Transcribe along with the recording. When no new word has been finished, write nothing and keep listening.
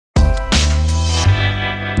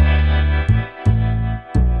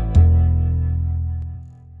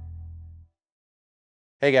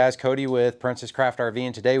Hey guys, Cody with Princess Craft RV,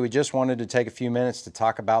 and today we just wanted to take a few minutes to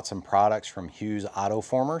talk about some products from Hughes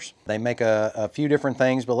Autoformers. They make a few different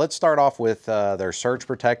things, but let's start off with their surge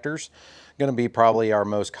protectors. Going to be probably our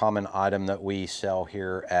most common item that we sell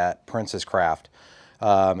here at Princess Craft.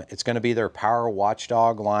 It's going to be their Power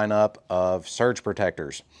Watchdog lineup of surge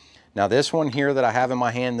protectors. Now this one here that I have in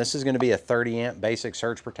my hand, this is going to be a 30 amp basic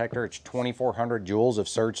surge protector. It's 2400 joules of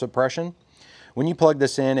surge suppression. When you plug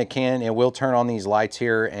this in, it will turn on these lights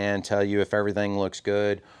here and tell you if everything looks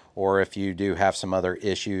good or if you do have some other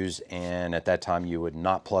issues, and at that time you would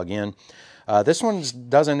not plug in. This one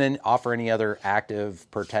doesn't offer any other active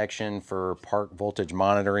protection for park voltage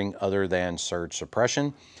monitoring other than surge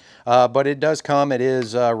suppression. But it does come, it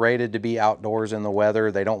is rated to be outdoors in the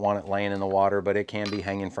weather. They don't want it laying in the water, but it can be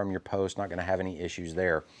hanging from your post, not going to have any issues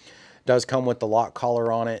there. It does come with the lock collar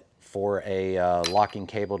on it for a locking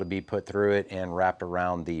cable to be put through it and wrapped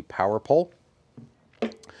around the power pole.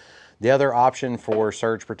 The other option for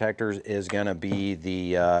surge protectors is going to be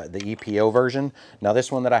the EPO version. Now this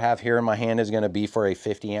one that I have here in my hand is going to be for a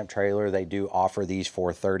 50 amp trailer. They do offer these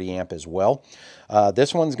for 30 amp as well.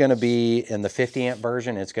 This one's going to be in the 50 amp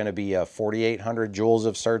version. It's going to be a 4800 joules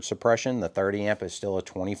of surge suppression. The 30 amp is still a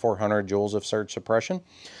 2400 joules of surge suppression.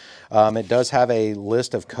 It does have a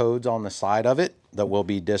list of codes on the side of it that will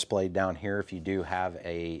be displayed down here if you do have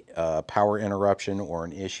a power interruption or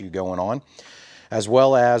an issue going on. As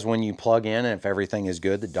well as when you plug in, and if everything is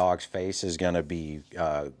good, the dog's face is going to be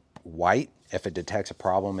white. If it detects a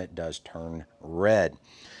problem, it does turn red.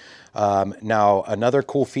 Now, another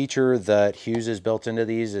cool feature that Hughes has built into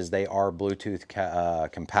these is they are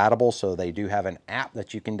Bluetooth compatible, so they do have an app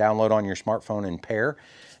that you can download on your smartphone and pair,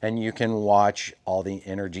 and you can watch all the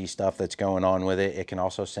energy stuff that's going on with it. It can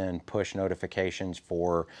also send push notifications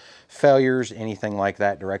for failures, anything like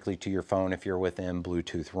that, directly to your phone if you're within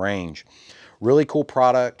Bluetooth range. Really cool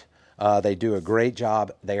product. They do a great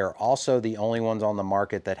job. They are also the only ones on the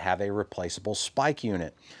market that have a replaceable spike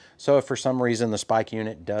unit. So if for some reason the spike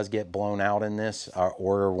unit does get blown out in this,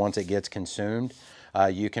 or once it gets consumed,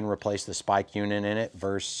 you can replace the spike unit in it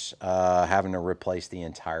versus having to replace the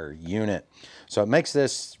entire unit. So it makes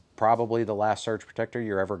this probably the last surge protector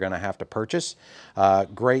you're ever going to have to purchase.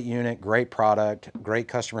 Great unit, great product, great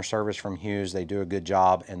customer service from Hughes. They do a good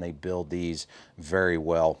job and they build these very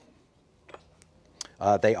well.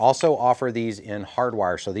 They also offer these in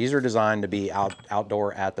hardwire. So these are designed to be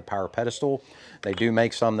outdoor at the power pedestal. They do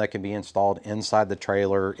make some that can be installed inside the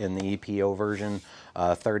trailer in the EPO version,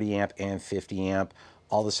 30 amp and 50 amp.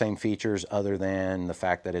 All the same features other than the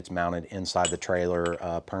fact that it's mounted inside the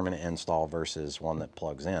trailer, permanent install versus one that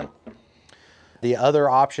plugs in. The other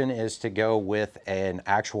option is to go with an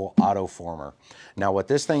actual autoformer. Now what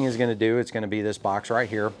this thing is going to do, it's going to be this box right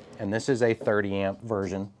here, and this is a 30 amp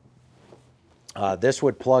version. This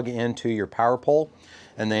would plug into your power pole,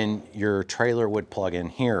 and then your trailer would plug in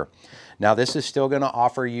here. Now this is still going to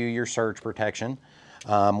offer you your surge protection.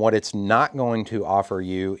 What it's not going to offer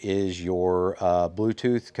you is your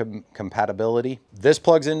Bluetooth compatibility. This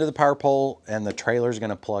plugs into the power pole and the trailer is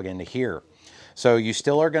going to plug into here. So you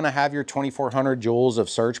still are going to have your 2400 joules of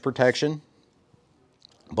surge protection,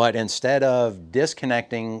 but instead of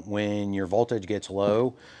disconnecting when your voltage gets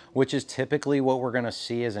low, which is typically what we're going to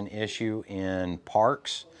see as an issue in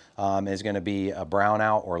parks, is going to be a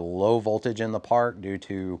brownout or low voltage in the park due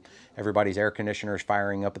to everybody's air conditioners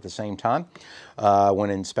firing up at the same time,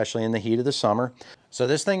 especially in the heat of the summer. So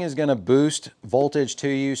this thing is going to boost voltage to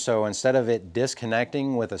you. So instead of it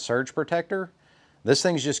disconnecting with a surge protector, this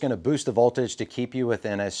thing's just going to boost the voltage to keep you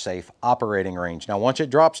within a safe operating range. Now, once it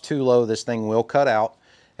drops too low, this thing will cut out,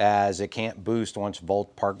 as it can't boost once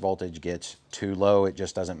park voltage gets too low. It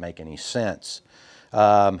just doesn't make any sense.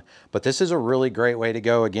 But this is a really great way to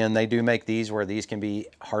go. Again, they do make these where these can be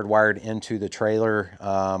hardwired into the trailer,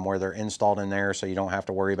 where they're installed in there, so you don't have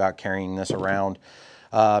to worry about carrying this around.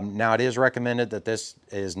 Now it is recommended that this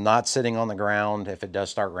is not sitting on the ground. If it does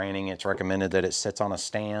start raining, it's recommended that it sits on a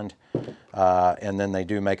stand, and then they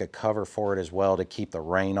do make a cover for it as well to keep the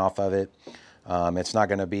rain off of it. It's not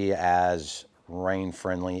going to be as rain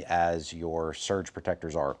friendly as your surge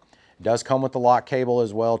protectors are. It does come with the lock cable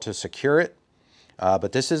as well to secure it,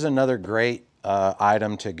 but this is another great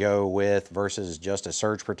item to go with versus just a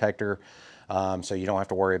surge protector, so you don't have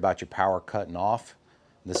to worry about your power cutting off.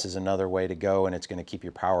 This is another way to go, and it's going to keep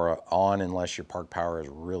your power on unless your park power is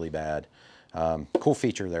really bad. Cool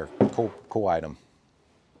feature there, cool item.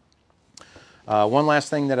 One last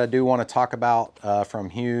thing that I do want to talk about from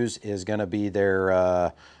Hughes is going to be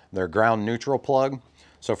their ground neutral plug.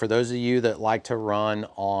 So for those of you that like to run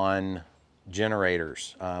on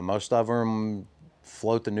generators, most of them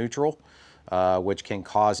float the neutral. which can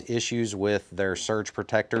cause issues with their surge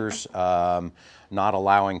protectors, not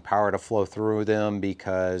allowing power to flow through them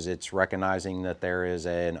because it's recognizing that there is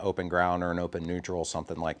an open ground or an open neutral,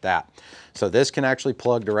 something like that. So this can actually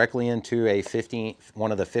plug directly into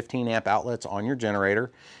one of the 15 amp outlets on your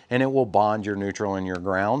generator, and it will bond your neutral and your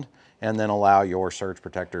ground and then allow your surge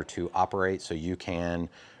protector to operate so you can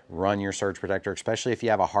run your surge protector, especially if you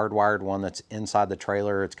have a hardwired one that's inside the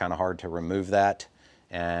trailer. It's kind of hard to remove that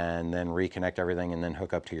and then reconnect everything and then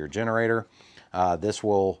hook up to your generator. This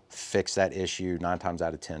will fix that issue 9 times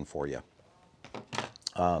out of 10 for you.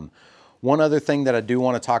 One other thing that I do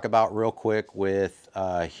want to talk about real quick with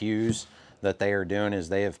Hughes that they are doing is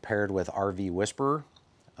they have paired with RV Whisperer,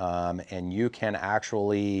 and you can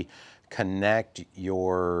actually connect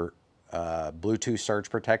your Bluetooth surge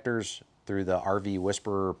protectors through the RV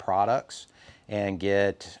Whisperer products and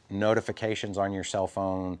get notifications on your cell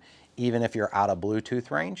phone even if you're out of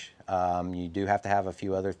Bluetooth range. You do have to have a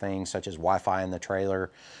few other things such as Wi-Fi in the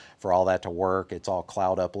trailer for all that to work. It's all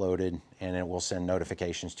cloud uploaded and it will send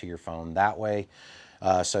notifications to your phone that way.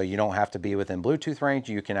 So you don't have to be within Bluetooth range.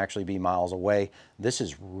 You can actually be miles away. This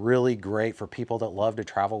is really great for people that love to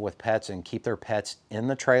travel with pets and keep their pets in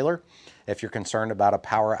the trailer. If you're concerned about a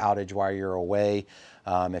power outage while you're away,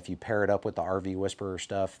 if you pair it up with the RV Whisperer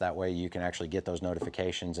stuff, that way you can actually get those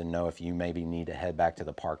notifications and know if you maybe need to head back to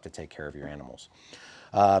the park to take care of your animals.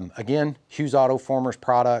 Again, Hughes Autoformers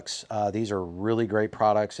products. These are really great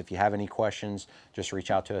products. If you have any questions, just reach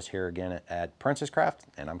out to us here again at Princess Craft,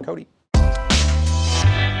 and I'm Cody.